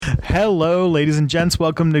Hello, ladies and gents.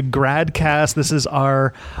 Welcome to Gradcast. This is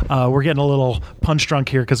our, we're getting a little punch drunk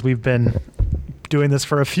here because we've been doing this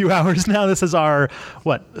for a few hours now. This is our,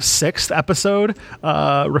 sixth episode,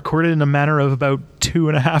 recorded in a matter of about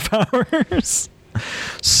 2.5 hours.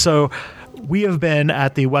 So we have been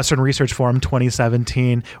at the Western Research Forum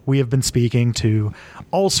 2017. We have been speaking to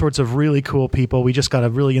all sorts of really cool people. We just got a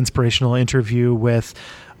really inspirational interview with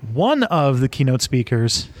one of the keynote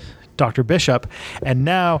speakers, Dr. Bishop, and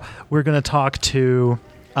now we're going to talk to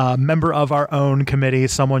a member of our own committee,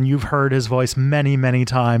 someone you've heard his voice many, many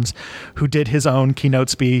times, who did his own keynote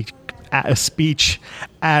speech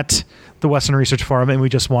at the Western Research Forum. And we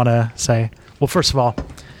just want to say, well, first of all,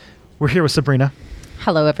 we're here with Sabrina.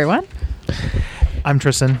 Hello, everyone. I'm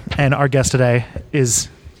Tristan, and our guest today is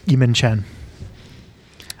Yimin Chen.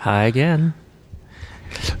 Hi again.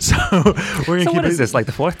 So we're gonna So what is this, like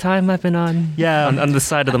the fourth time I've been on? Yeah. On the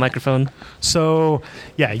side of the microphone? So,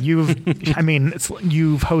 yeah, you've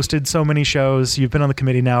hosted so many shows. You've been on the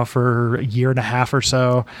committee now for a year and a half or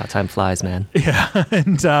so. How time flies, man. Yeah.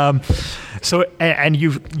 And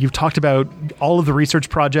you've talked about all of the research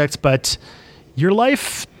projects, but your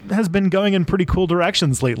life has been going in pretty cool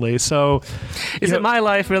directions lately. So Is it my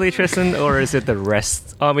life, really, Tristan, or is it the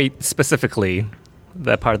rest? I mean, specifically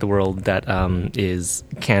that part of the world that is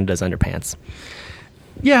Canada's underpants.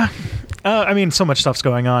 Yeah. So much stuff's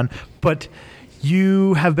going on, but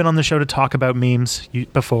you have been on the show to talk about memes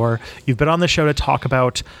before. You've been on the show to talk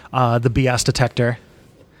about the BS detector.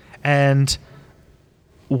 And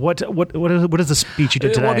what is the speech you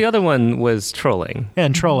did today? Well, the other one was trolling. Yeah,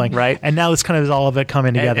 and trolling. Right. And now this kind of is all of it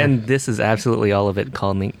coming together. And this is absolutely all of it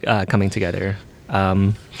coming together.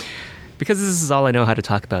 Because this is all I know how to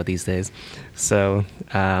talk about these days. So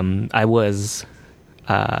I was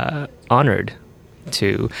honored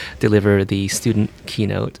to deliver the student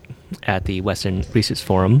keynote at the Western Research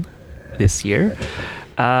Forum this year.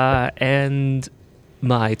 And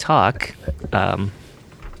my talk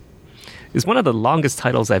is one of the longest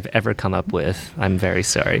titles I've ever come up with. I'm very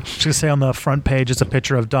sorry. I was going to say on the front page, it's a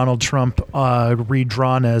picture of Donald Trump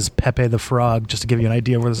redrawn as Pepe the Frog, just to give you an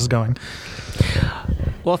idea where this is going.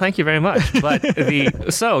 Well, thank you very much. But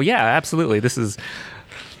absolutely.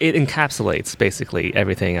 It encapsulates basically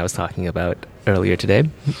everything I was talking about earlier today.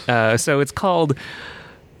 So it's called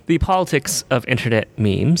The Politics of Internet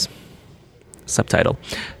Memes, subtitle,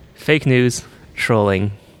 Fake News,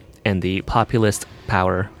 Trolling, and the Populist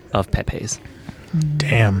Power of Pepes.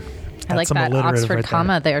 Damn. I like that Oxford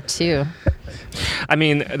comma there too. I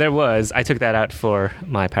mean, I took that out for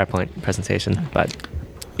my PowerPoint presentation, but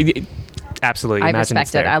absolutely. I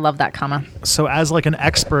respect it. I love that comma. So as like an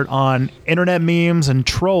expert on internet memes and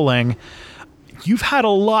trolling, you've had a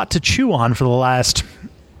lot to chew on for the last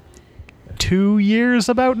 2 years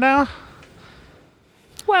about now?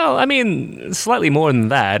 Well, I mean, slightly more than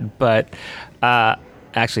that, but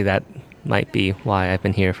actually that might be why I've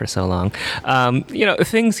been here for so long.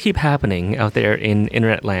 Things keep happening out there in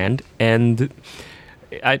internet land, and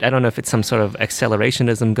I don't know if it's some sort of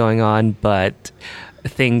accelerationism going on, but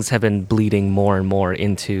things have been bleeding more and more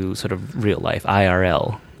into sort of real life,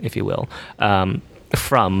 IRL, if you will,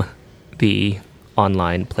 from the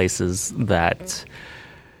online places that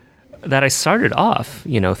I started off,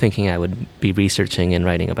 thinking I would be researching and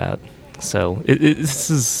writing about. So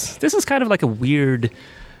this is kind of like a weird,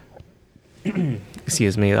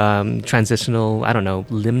 excuse me, transitional, I don't know,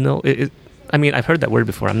 liminal. I've heard that word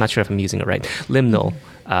before. I'm not sure if I'm using it right. Liminal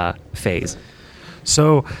phase.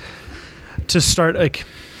 So to start,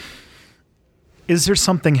 is there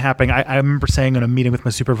something happening? I remember saying in a meeting with my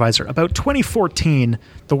supervisor, about 2014,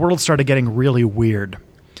 the world started getting really weird.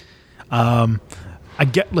 Does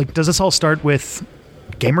this all start with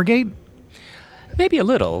Gamergate? Maybe a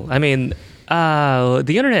little. I mean, the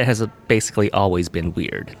internet has basically always been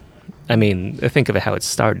weird. I mean, think of it how it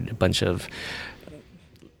started. A bunch of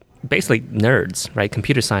basically nerds, right?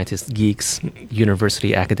 Computer scientists, geeks,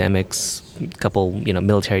 university academics, a couple,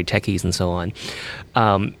 military techies and so on,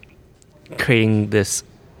 creating this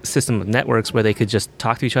system of networks where they could just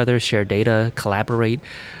talk to each other, share data, collaborate,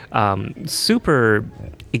 super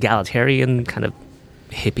egalitarian, kind of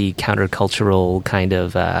hippie, countercultural kind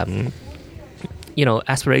of,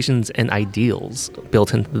 aspirations and ideals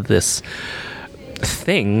built into this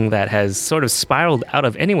thing that has sort of spiraled out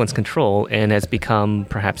of anyone's control and has become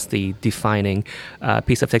perhaps the defining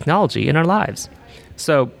piece of technology in our lives.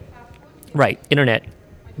 So, right, internet,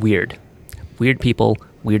 weird people,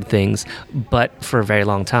 weird things, but for a very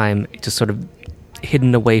long time, just sort of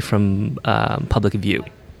hidden away from public view,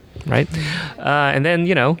 right? And then,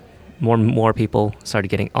 more and more people started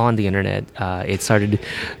getting on the internet. It started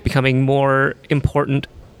becoming more important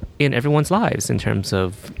in everyone's lives in terms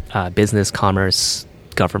of business, commerce,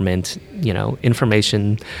 government,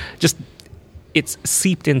 information. Just it's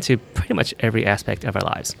seeped into pretty much every aspect of our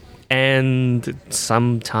lives. And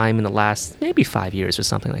sometime in the last maybe 5 years or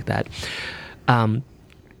something like that,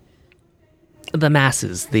 the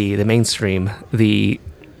masses, the mainstream, the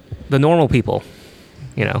normal people,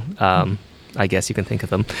 I guess you can think of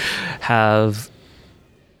them, have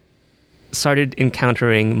started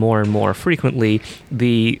encountering more and more frequently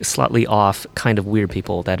the slightly off kind of weird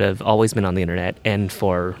people that have always been on the internet and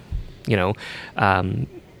for,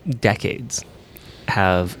 decades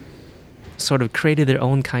have sort of created their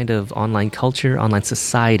own kind of online culture, online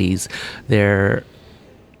societies, their,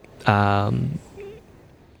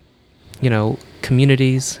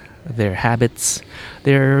 communities, their habits,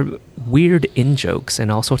 their weird in-jokes and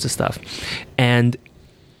all sorts of stuff. And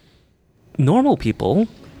normal people,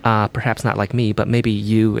 perhaps not like me, but maybe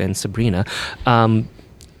you and Sabrina,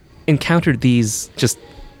 encountered these just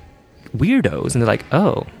weirdos, and they're like,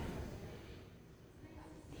 oh,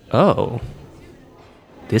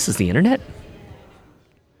 this is the internet?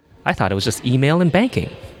 I thought it was just email and banking.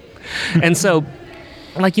 And so,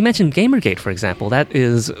 like you mentioned, Gamergate, for example, that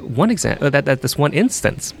is one example. That's one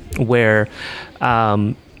instance where,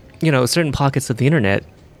 certain pockets of the internet,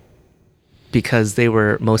 because they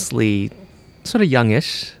were mostly sort of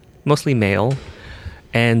youngish, mostly male,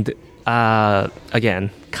 and again,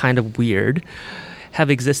 kind of weird, have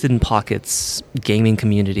existed in pockets, gaming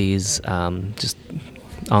communities, just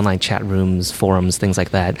online chat rooms, forums, things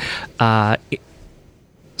like that,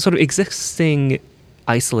 sort of existing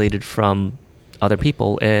isolated from other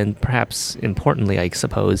people, and perhaps importantly, I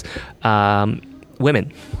suppose,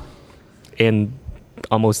 women in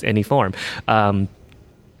almost any form.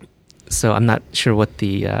 So I'm not sure what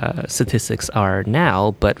the statistics are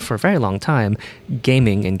now, but for a very long time,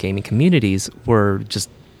 gaming and gaming communities were just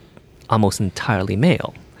almost entirely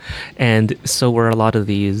male. And so were a lot of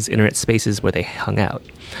these internet spaces where they hung out.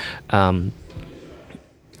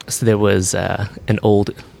 So there was an old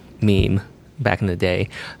meme back in the day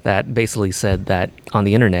that basically said that on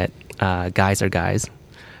the internet, guys are guys,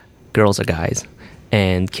 girls are guys,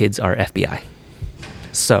 and kids are FBI.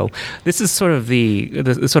 So this is sort of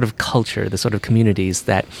the sort of culture, the sort of communities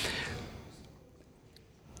that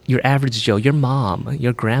your average Joe, your mom,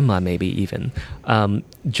 your grandma, maybe even,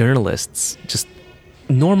 journalists, just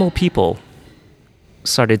normal people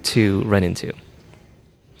started to run into.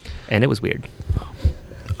 And it was weird.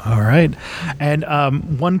 All right. And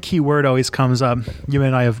one key word always comes up. You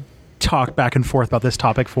and I have talked back and forth about this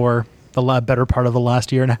topic for the better part of the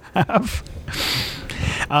last year and a half.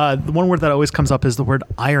 The one word that always comes up is the word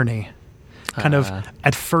irony. Kind of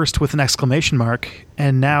at first with an exclamation mark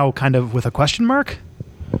and now kind of with a question mark.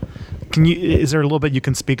 Is there a little bit you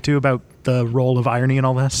can speak to about the role of irony in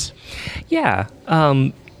all this? Yeah.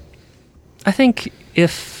 I think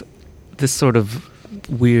if this sort of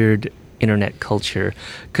weird internet culture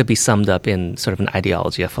could be summed up in sort of an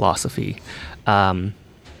ideology, a philosophy,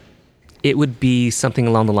 it would be something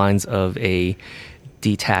along the lines of a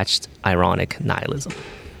detached, ironic nihilism.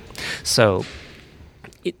 So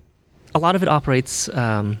a lot of it operates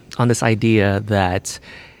on this idea that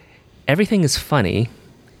everything is funny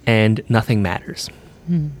and nothing matters.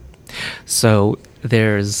 So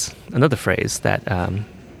there's another phrase that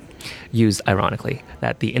used ironically,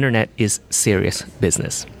 that the internet is serious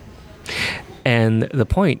business. And the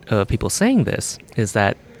point of people saying this is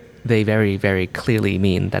that they very, very clearly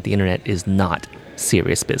mean that the internet is not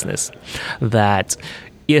serious business. That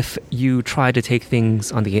if you try to take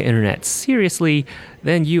things on the internet seriously,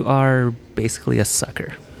 then you are basically a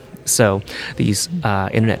sucker. So these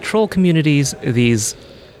internet troll communities, these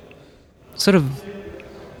sort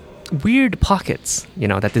of weird pockets,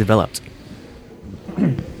 that developed,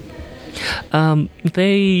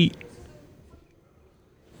 they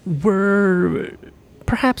were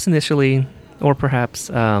perhaps initially, or perhaps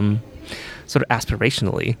sort of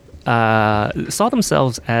aspirationally, saw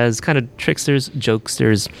themselves as kind of tricksters,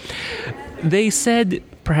 jokesters. They said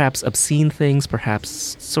perhaps obscene things,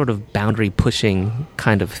 perhaps sort of boundary-pushing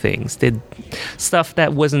kind of things. Did stuff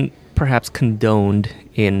that wasn't perhaps condoned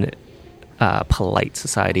in polite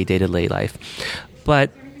society, day-to-day life.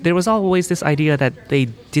 But there was always this idea that they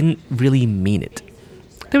didn't really mean it.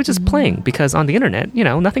 They were just playing, because on the internet,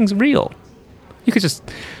 nothing's real. You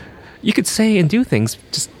could say and do things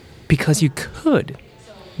just because you could.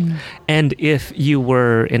 And if you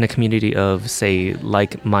were in a community of, say,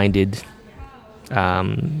 like-minded,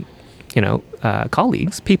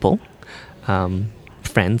 colleagues, people,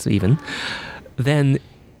 friends even, then,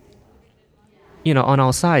 on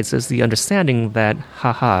all sides, there's the understanding that,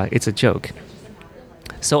 haha, it's a joke.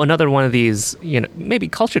 So another one of these, maybe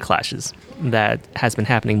culture clashes that has been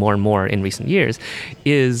happening more and more in recent years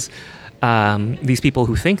is these people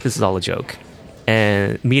who think this is all a joke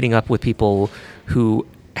and meeting up with people who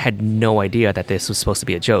had no idea that this was supposed to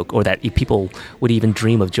be a joke, or that people would even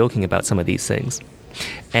dream of joking about some of these things.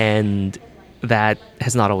 And that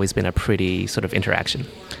has not always been a pretty sort of interaction.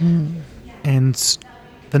 And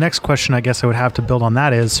the next question I guess I would have to build on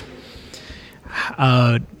that is,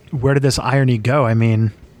 where did this irony go? I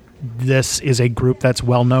mean, this is a group that's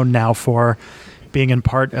well known now for being in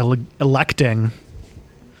part electing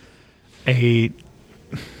a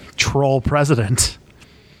troll president.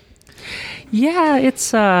 Yeah,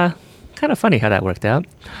 it's kind of funny how that worked out.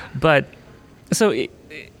 But so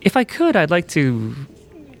if I could, I'd like to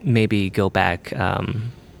maybe go back a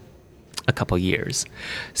couple years,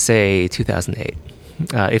 say 2008.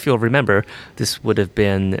 If you'll remember, this would have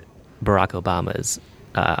been Barack Obama's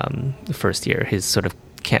first year, his sort of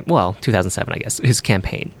 2007, I guess, his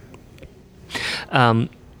campaign. And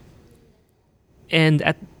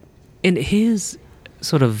in his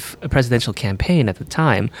sort of presidential campaign at the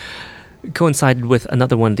time, coincided with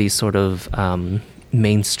another one of these sort of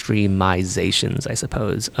mainstreamizations, I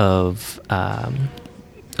suppose, of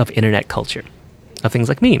internet culture, of things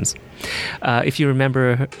like memes. If you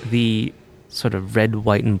remember the sort of red,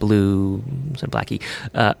 white, and blue, sort of blacky,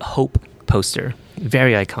 Hope poster,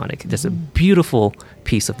 very iconic, just a beautiful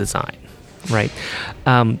piece of design, right?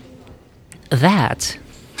 That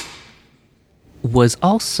was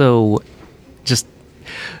also just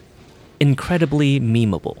incredibly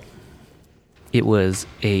memeable. It was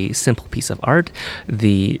a simple piece of art.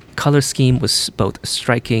 The color scheme was both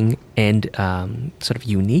striking and sort of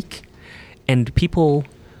unique, and people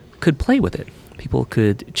could play with it. People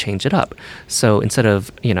could change it up. So instead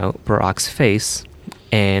of, Barack's face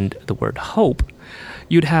and the word hope,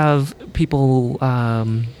 you'd have people,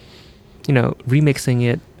 remixing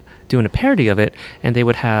it, doing a parody of it, and they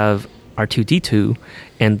would have R2-D2,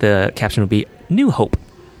 and the caption would be New Hope.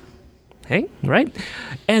 Hey, right?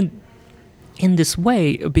 And in this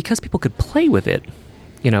way, because people could play with it,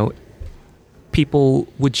 people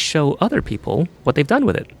would show other people what they've done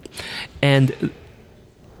with it. And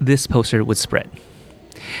this poster would spread.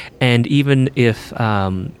 And even if,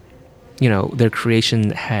 their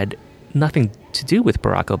creation had nothing to do with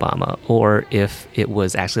Barack Obama, or if it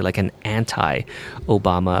was actually like an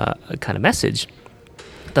anti-Obama kind of message,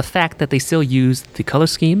 the fact that they still used the color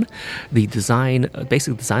scheme, the design,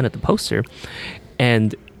 basic design of the poster,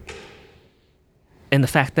 and the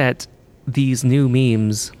fact that these new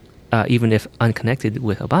memes, even if unconnected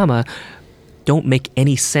with Obama, don't make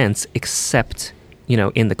any sense except,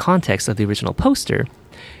 in the context of the original poster,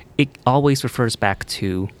 it always refers back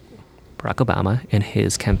to Barack Obama and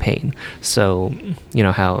his campaign. So,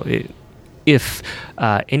 if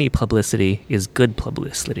any publicity is good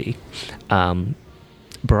publicity,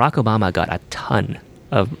 Barack Obama got a ton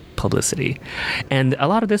of publicity. And a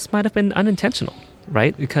lot of this might have been unintentional,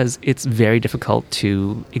 right? Because it's very difficult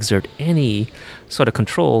to exert any sort of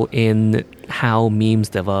control in how memes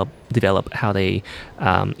develop, how they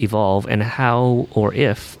evolve, and how, or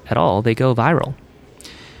if at all, they go viral.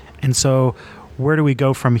 And so where do we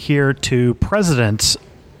go from here to president?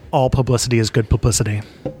 All publicity is good publicity.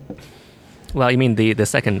 Well, you mean the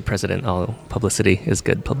second president, all publicity is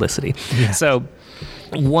good publicity. Yeah. So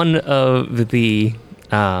one of the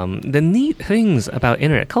neat things about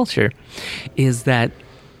internet culture is that,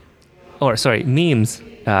 memes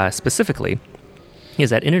specifically, is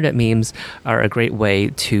that internet memes are a great way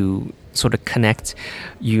to sort of connect,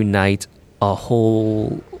 unite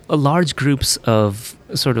large groups of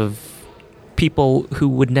sort of people who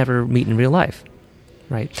would never meet in real life,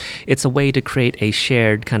 right? It's a way to create a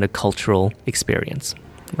shared kind of cultural experience,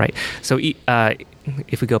 right? So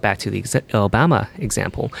if we go back to the Obama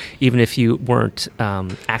example, even if you weren't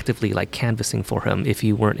actively canvassing for him, if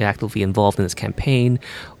you weren't actively involved in his campaign,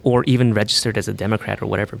 or even registered as a Democrat or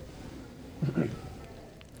whatever,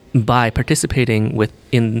 by participating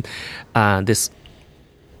in this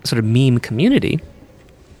sort of meme community,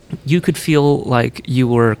 you could feel like you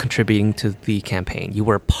were contributing to the campaign. You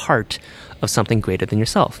were part of something greater than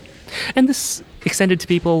yourself. And this extended to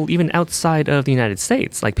people even outside of the United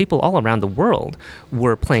States. Like, people all around the world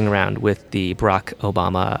were playing around with the Barack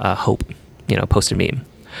Obama Hope, poster meme.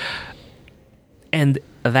 And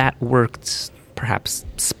that worked perhaps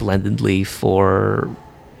splendidly for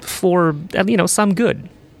some good.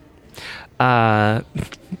 Coming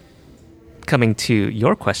to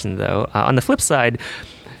your question, though, on the flip side,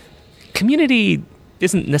 community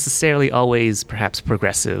isn't necessarily always perhaps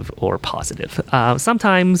progressive or positive.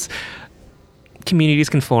 Sometimes communities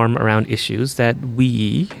can form around issues that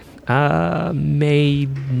we may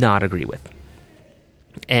not agree with.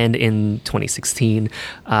 And in 2016,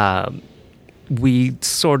 we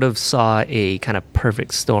sort of saw a kind of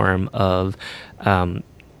perfect storm of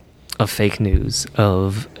fake news,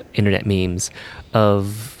 of internet memes,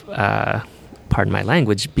 of, pardon my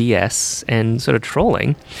language, BS, and sort of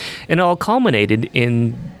trolling. And it all culminated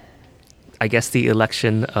in, I guess, the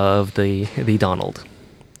election of the Donald,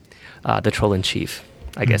 the troll-in-chief,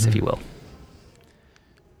 I guess, if you will.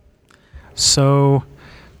 So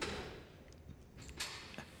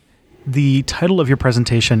the title of your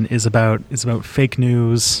presentation is about fake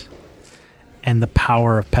news and the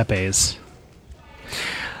power of Pepe's.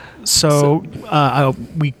 So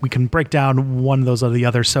we can break down one of those or the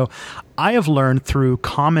other. So I have learned through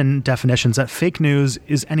common definitions that fake news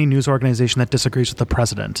is any news organization that disagrees with the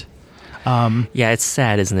president. Yeah, it's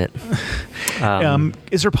sad, isn't it?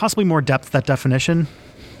 Is there possibly more depth to that definition?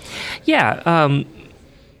 Yeah.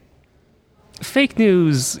 Fake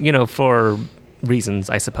news, for reasons,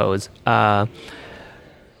 I suppose, got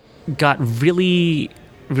really,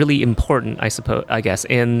 really important, I guess,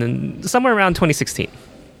 in somewhere around 2016.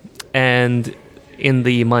 And in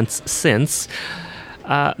the months since,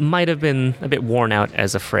 might have been a bit worn out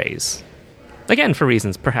as a phrase. Again, for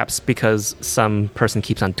reasons, perhaps because some person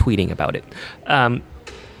keeps on tweeting about it. But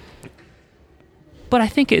I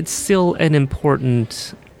think it's still an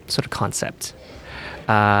important sort of concept.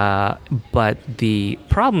 But the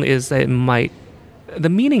problem is that the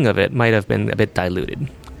meaning of it might have been a bit diluted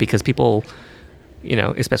because people,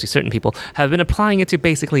 especially certain people, have been applying it to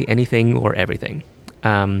basically anything or everything.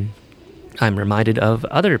 I'm reminded of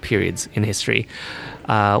other periods in history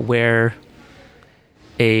where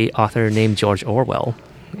a author named George Orwell,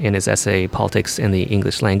 in his essay Politics in the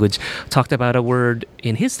English Language, talked about a word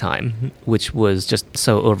in his time which was just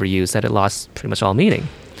so overused that it lost pretty much all meaning.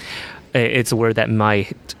 It's a word that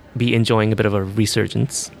might be enjoying a bit of a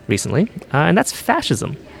resurgence recently, and that's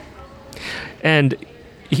fascism. And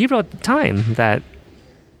he wrote at the time that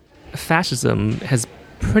fascism has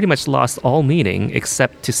pretty much lost all meaning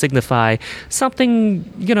except to signify something,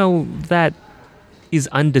 that is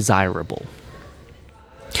undesirable.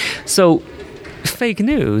 So fake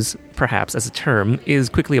news, perhaps as a term, is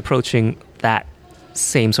quickly approaching that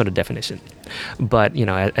same sort of definition. But,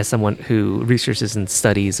 as someone who researches and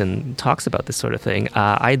studies and talks about this sort of thing,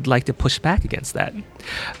 I'd like to push back against that.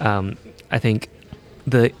 I think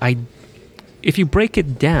if you break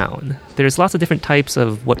it down, there's lots of different types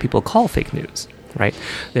of what people call fake news, right?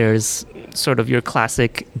 There's sort of your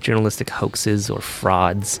classic journalistic hoaxes or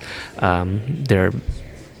frauds. There are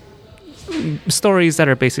stories that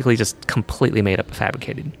are basically just completely made up and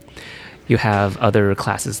fabricated. You have other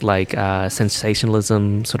classes like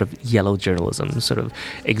sensationalism, sort of yellow journalism, sort of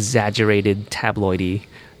exaggerated tabloidy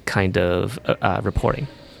kind of reporting.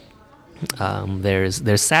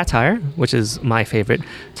 There's satire, which is my favorite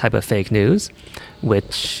type of fake news,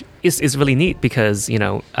 which is really neat because,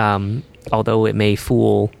 although it may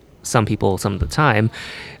fool some people some of the time,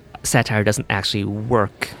 satire doesn't actually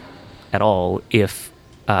work at all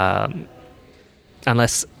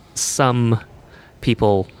unless some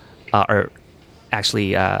people are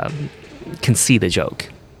actually can see the joke,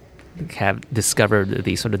 have discovered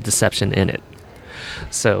the sort of deception in it.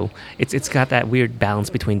 So it's got that weird balance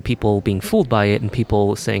between people being fooled by it and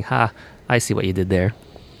people saying, "Ha, I see what you did there."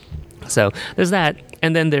 So there's that,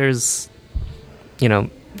 and then there's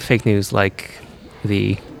fake news like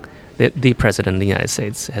the president of the United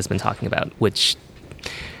States has been talking about, which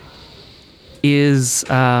is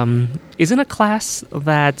in a class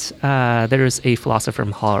that there is a philosopher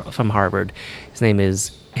from Harvard. His name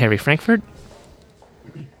is Harry Frankfurt.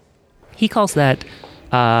 He calls that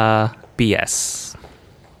BS.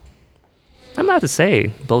 I'm allowed to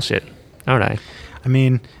say bullshit, aren't I? I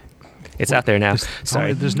mean, it's out there now.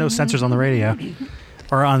 Sorry, there's no censors on the radio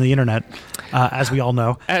or on the internet, as we all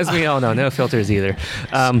know. As we all know, no filters either.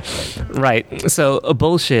 Right. So a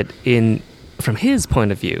bullshit from his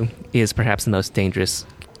point of view, is perhaps the most dangerous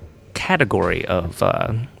category of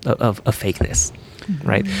fakeness,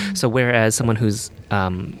 right? So whereas someone who's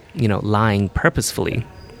lying purposefully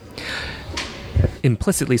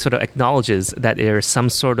implicitly sort of acknowledges that there's some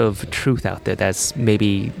sort of truth out there that's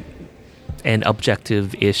maybe an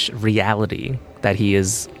objective-ish reality that he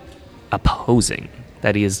is opposing,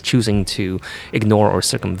 that he is choosing to ignore or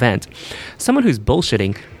circumvent. Someone who's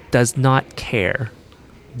bullshitting does not care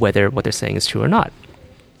whether what they're saying is true or not.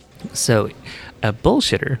 So a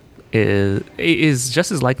bullshitter is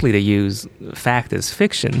just as likely to use fact as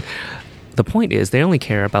fiction. The point is they only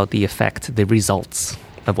care about the effect, the results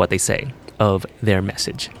of what they say, of their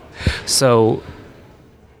message. So,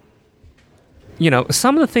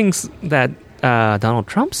 some of the things that Donald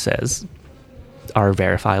Trump says are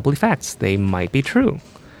verifiably facts. They might be true.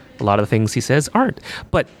 A lot of the things he says aren't.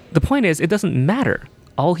 But the point is, it doesn't matter.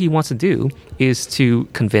 All he wants to do is to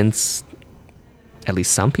convince at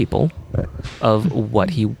least some people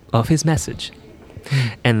of his message.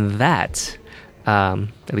 And that,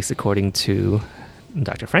 at least according to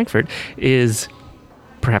Dr. Frankfurt, is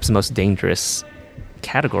perhaps the most dangerous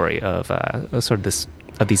category of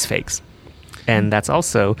these fakes. And that's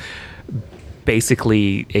also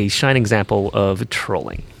basically a shining example of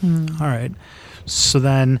trolling. All right. So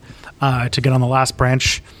then, to get on the last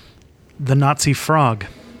branch, the Nazi frog.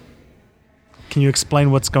 Can you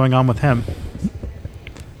explain what's going on with him?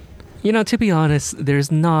 To be honest,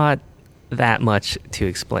 there's not that much to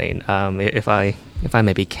explain. If I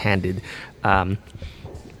may be candid, I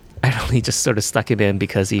only just sort of stuck him in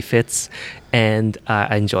because he fits, and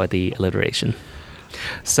I enjoy the alliteration.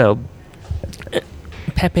 So,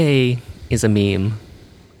 Pepe is a meme,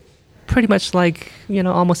 pretty much like,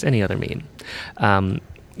 almost any other meme.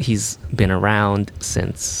 He's been around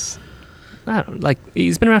since,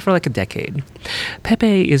 he's been around for like a decade.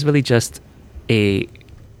 Pepe is really just a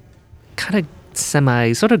kind of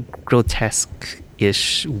sort of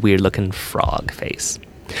grotesque-ish, weird-looking frog face.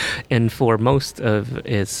 And for most of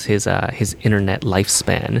his internet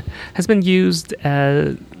lifespan has been used,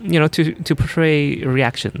 to portray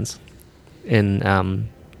reactions in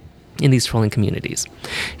these trolling communities.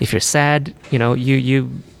 If you're sad,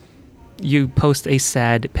 you post a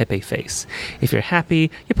sad Pepe face. If you're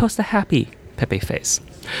happy, you post a happy Pepe face.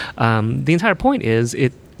 The entire point is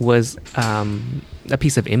it was a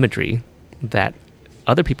piece of imagery that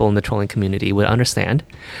other people in the trolling community would understand,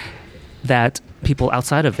 that people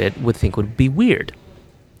outside of it would think would be weird.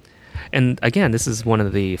 And again, this is one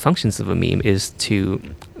of the functions of a meme, is to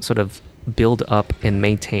sort of build up and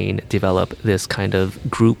develop this kind of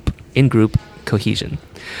in-group cohesion.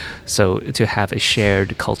 So to have a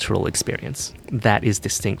shared cultural experience that is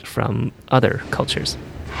distinct from other cultures.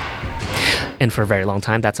 And for a very long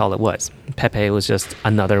time, that's all it was. Pepe was just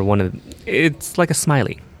another one it's like a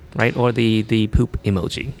smiley, right? Or the poop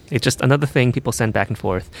emoji. It's just another thing people send back and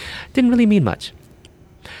forth. Didn't really mean much.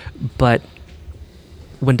 But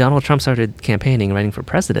when Donald Trump started campaigning, running for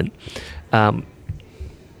president,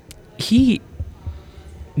 he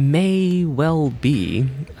may well be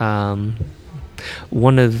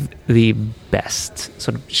one of the best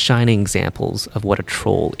sort of shining examples of what a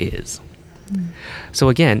troll is. So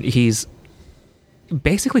again, he's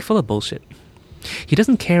basically full of bullshit. He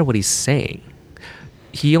doesn't care what he's saying.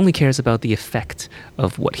 He only cares about the effect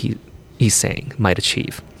of what he's saying might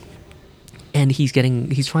achieve. And he's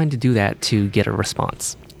trying to do that to get a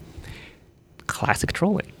response. Classic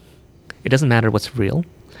trolling. It doesn't matter what's real.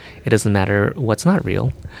 It doesn't matter what's not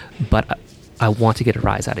real. But I want to get a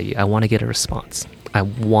rise out of you. I want to get a response. I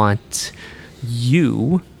want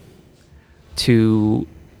you to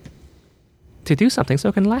do something so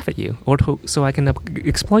I can laugh at you, or so I can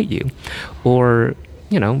exploit you, or,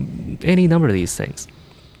 any number of these things.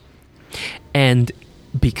 And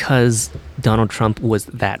because Donald Trump was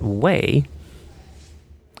that way,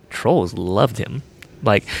 trolls loved him.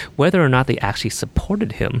 Like, whether or not they actually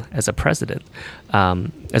supported him as a president,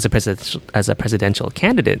 as a presidential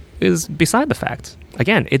candidate, is beside the fact.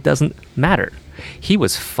 Again, it doesn't matter. He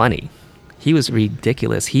was funny. He was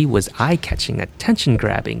ridiculous. He was eye-catching,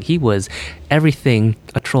 attention-grabbing. He was everything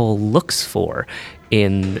a troll looks for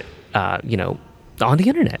in, on the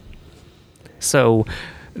internet. So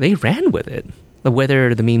they ran with it.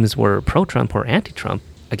 Whether the memes were pro-Trump or anti-Trump,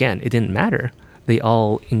 again, it didn't matter. They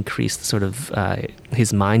all increased sort of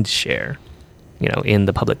his mind share, in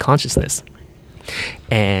the public consciousness.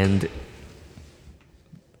 And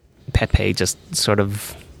Pepe just sort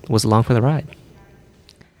of was along for the ride.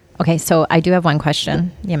 Okay, so I do have one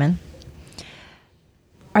question, Yemen.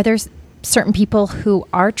 Are there certain people who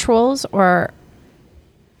are trolls, or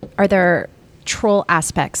are there troll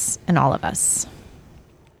aspects in all of us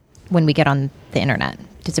when we get on the internet?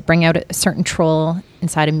 Does it bring out a certain troll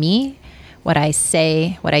inside of me? What I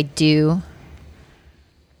say, what I do?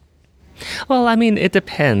 Well, I mean, it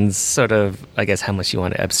depends sort of, I guess, how much you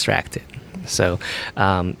want to abstract it. So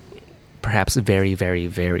perhaps very, very,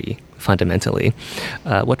 very fundamentally,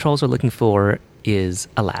 what trolls are looking for is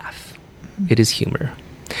a laugh. It is humor.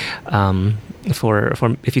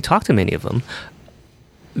 For if you talk to many of them,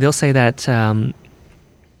 they'll say that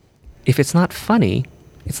if it's not funny,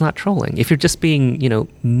 it's not trolling. If you're just being,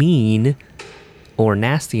 mean or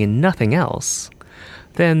nasty and nothing else,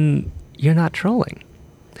 then you're not trolling.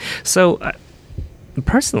 So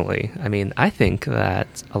personally, I mean, I think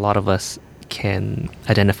that a lot of us can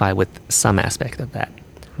identify with some aspect of that,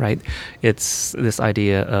 right? It's this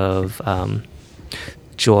idea of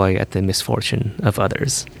joy at the misfortune of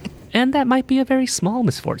others. And that might be a very small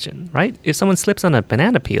misfortune, right? If someone slips on a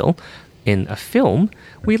banana peel in a film,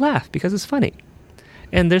 we laugh because it's funny.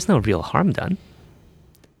 And there's no real harm done.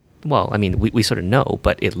 Well, I mean, we sort of know,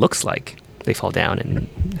 but it looks like they fall down and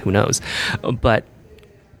who knows. But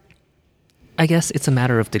I guess it's a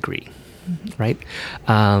matter of degree, right?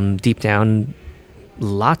 Deep down,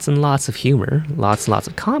 lots and lots of humor, lots and lots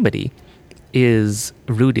of comedy is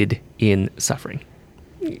rooted in suffering.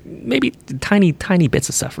 Maybe tiny, tiny bits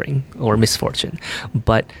of suffering or misfortune,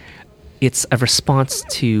 but it's a response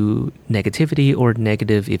to negativity or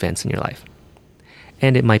negative events in your life.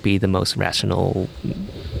 And it might be the most rational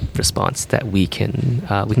response that we can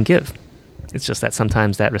give. It's just that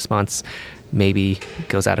sometimes that response maybe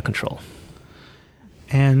goes out of control.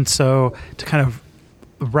 And so to kind of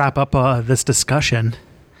wrap up this discussion,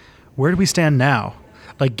 where do we stand now?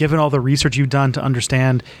 Like, given all the research you've done to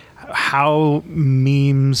understand how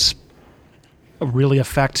memes really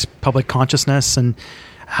affect public consciousness and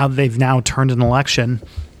how they've now turned an election,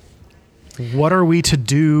 what are we to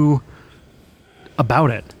do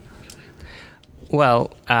about it?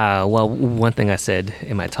 Well, one thing I said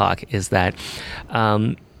in my talk is that,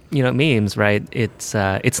 memes, right? It's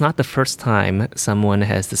not the first time someone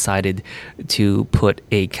has decided to put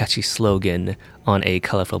a catchy slogan on a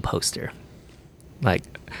colorful poster. Like,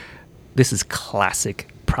 this is classic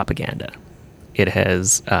propaganda. It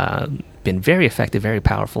has been very effective, very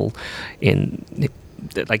powerful in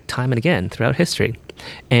like time and again throughout history,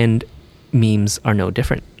 and memes are no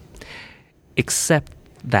different. Except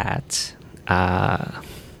that,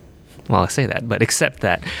 except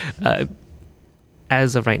that,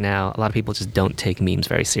 as of right now, a lot of people just don't take memes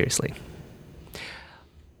very seriously.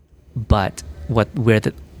 But where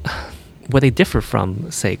they differ from,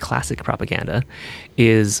 say, classic propaganda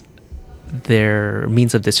is their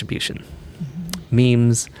means of distribution. Mm-hmm.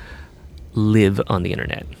 Memes live on the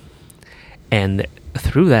internet. And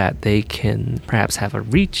through that, they can perhaps have a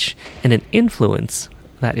reach and an influence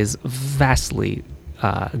that is vastly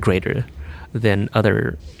greater than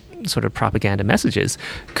other sort of propaganda messages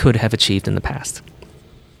could have achieved in the past.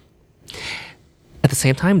 At the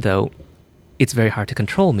same time, though, it's very hard to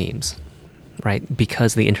control memes, right?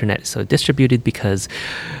 Because the internet is so distributed, because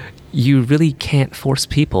you really can't force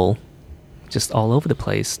people just all over the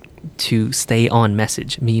place to stay on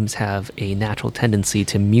message. Memes have a natural tendency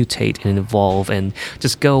to mutate and evolve and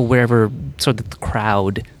just go wherever sort of the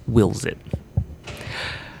crowd wills it.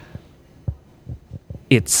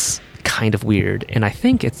 It's kind of weird, and I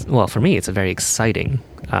think for me, it's a very exciting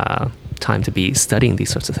time to be studying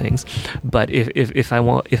these sorts of things. But if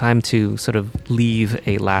I'm to sort of leave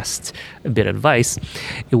a last bit of advice,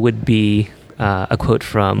 it would be a quote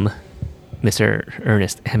from Mr.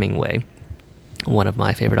 Ernest Hemingway, one of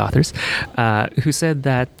my favorite authors, who said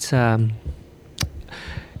that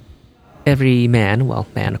every man,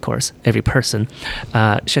 of course, every person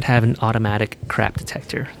should have an automatic crap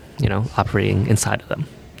detector, operating inside of them.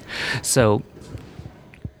 So,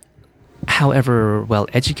 however well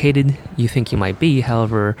educated you think you might be,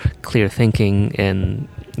 however clear thinking and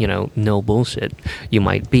no bullshit you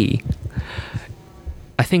might be,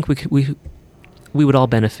 I think we would all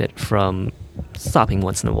benefit from stopping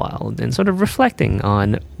once in a while and sort of reflecting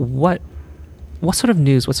on what sort of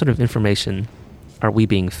news, what sort of information are we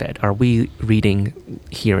being fed? Are we reading,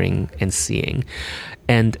 hearing, and seeing?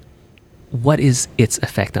 And what is its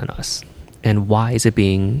effect on us? And why is it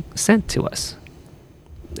being sent to us?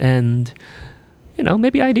 And,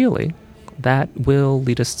 maybe ideally, that will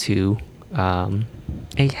lead us to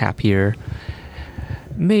a happier,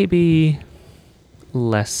 maybe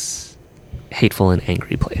less hateful and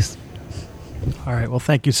angry place. All right. Well,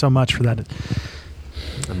 thank you so much for that.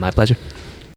 My pleasure.